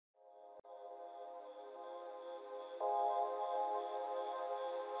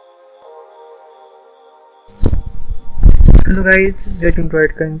Hello guys, welcome to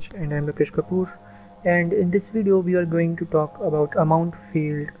Adkans and I am Rakesh Kapoor, and in this video we are going to talk about amount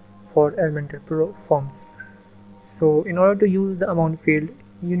field for Elementor Pro-Forms. So in order to use the amount field,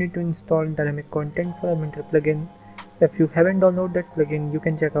 you need to install dynamic content for Elementor plugin. If you haven't downloaded that plugin, you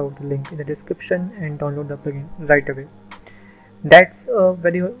can check out the link in the description and download the plugin right away. That's a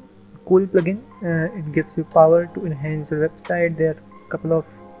very cool plugin. It gives you power to enhance your website. There are a couple of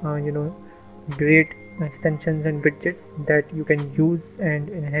great extensions and widgets that you can use and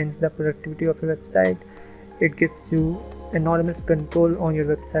enhance the productivity of your website. It gives you enormous control on your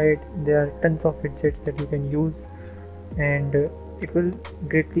website. There are tons of widgets that you can use, and it will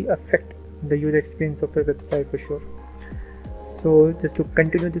greatly affect the user experience of your website for sure. So just to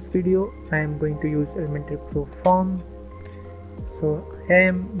continue this video, I am going to use Elementor Pro-Form. So I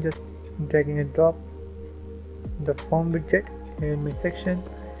am just dragging and drop the form widget in my section.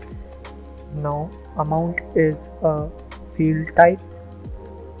 Now amount is a field type,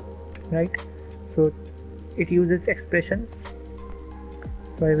 right? So it uses expressions.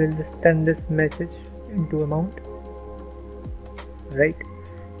 So I will just turn this message into amount, right?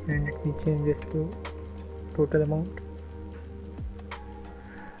 And let me change this to total amount.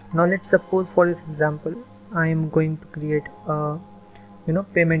 Now let's suppose for this example I am going to create a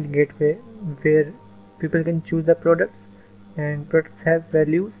payment gateway where people can choose the products and products have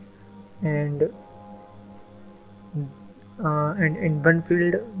values, and in one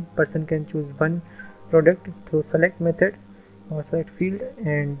field person can choose one product through select method or select field,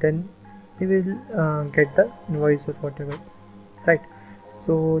 and then he will get the invoice or whatever, right?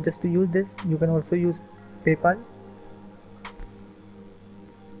 So just to use this, you can also use PayPal.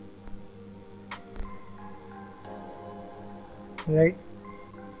 Right,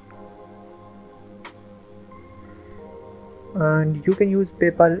 and you can use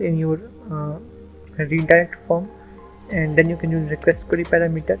PayPal in your redirect form, and then you can use request query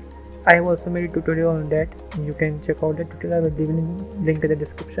parameter. I have also made a tutorial on that. You can check out the tutorial. I will leave a link in the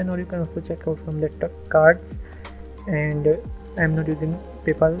description, or you can also check out from the cards. And I am not using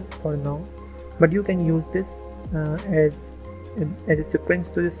PayPal for now, but you can use this as a sequence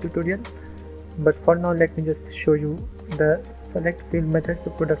to this tutorial. But for now, let me just show you the select field method.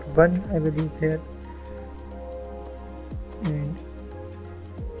 So product 1 I will use here, and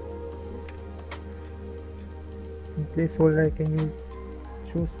in placeholder I can use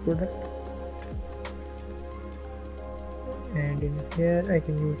choose product, and in here I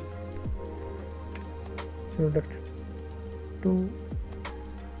can use product 2,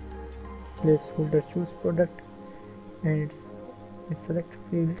 placeholder choose product, and it's select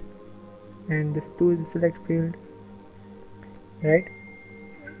field, and this 2 is the select field, right?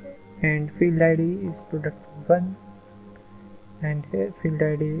 And field ID is product 1, and here field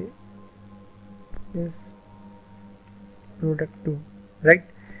ID is product 2, right?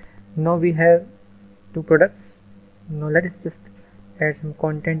 Now we have 2 products. Now let us just add some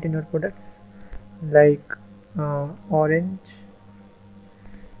content in our products, like orange.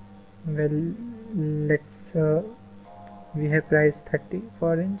 Well, let's we have price 30 for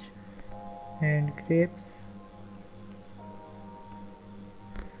orange, and grapes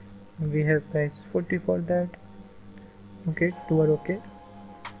we have price 40 for that. Okay, 2 are okay.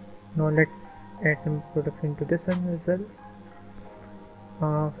 Now let's add some products into this one as well.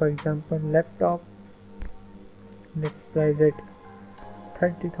 For example, laptop, let's price it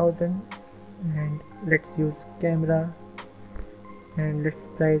 30,000, and let's use camera, and let's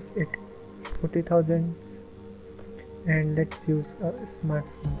price it 40,000, and let's use a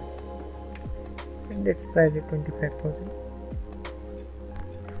smartphone, and let's price it 25,000.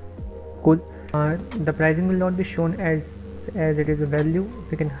 Cool. The pricing will not be shown as it is a value.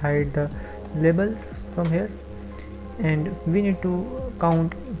 We can hide the labels from here, and we need to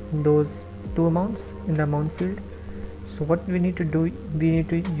count those 2 amounts in the amount field. So what we need to do, we need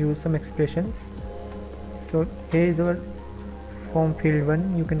to use some expressions. So here is our form field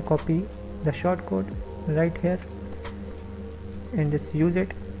 1. You can copy the shortcode right here and just use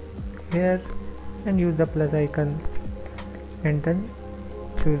it here, and use the plus icon, and then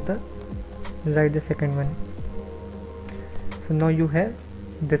choose the write the second one. So now you have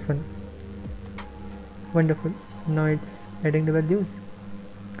this one. Wonderful. Now it's adding the values.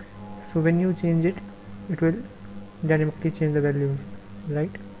 So when you change it, it will dynamically change the values, right?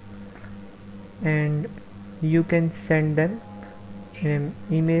 And you can send them in an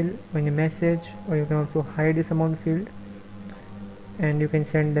email or in a message, or you can also hide this amount field, and you can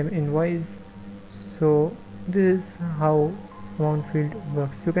send them invoice. So this is how amount field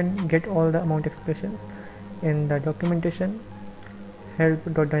works. You can get all the amount expressions in the documentation.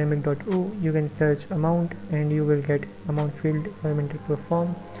 help.dynamic.ooo, you can search amount and you will get amount field Elementor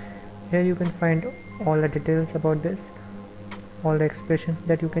Pro-Form. Here you can find all the details about this, all the expressions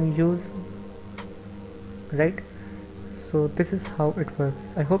that you can use, right? So this is how it works.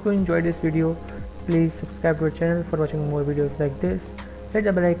 I hope you enjoyed this video. Please subscribe to our channel for watching more videos like this. Hit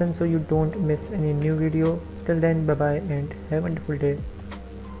the bell icon so you don't miss any new video. Till then, bye bye and have a wonderful day.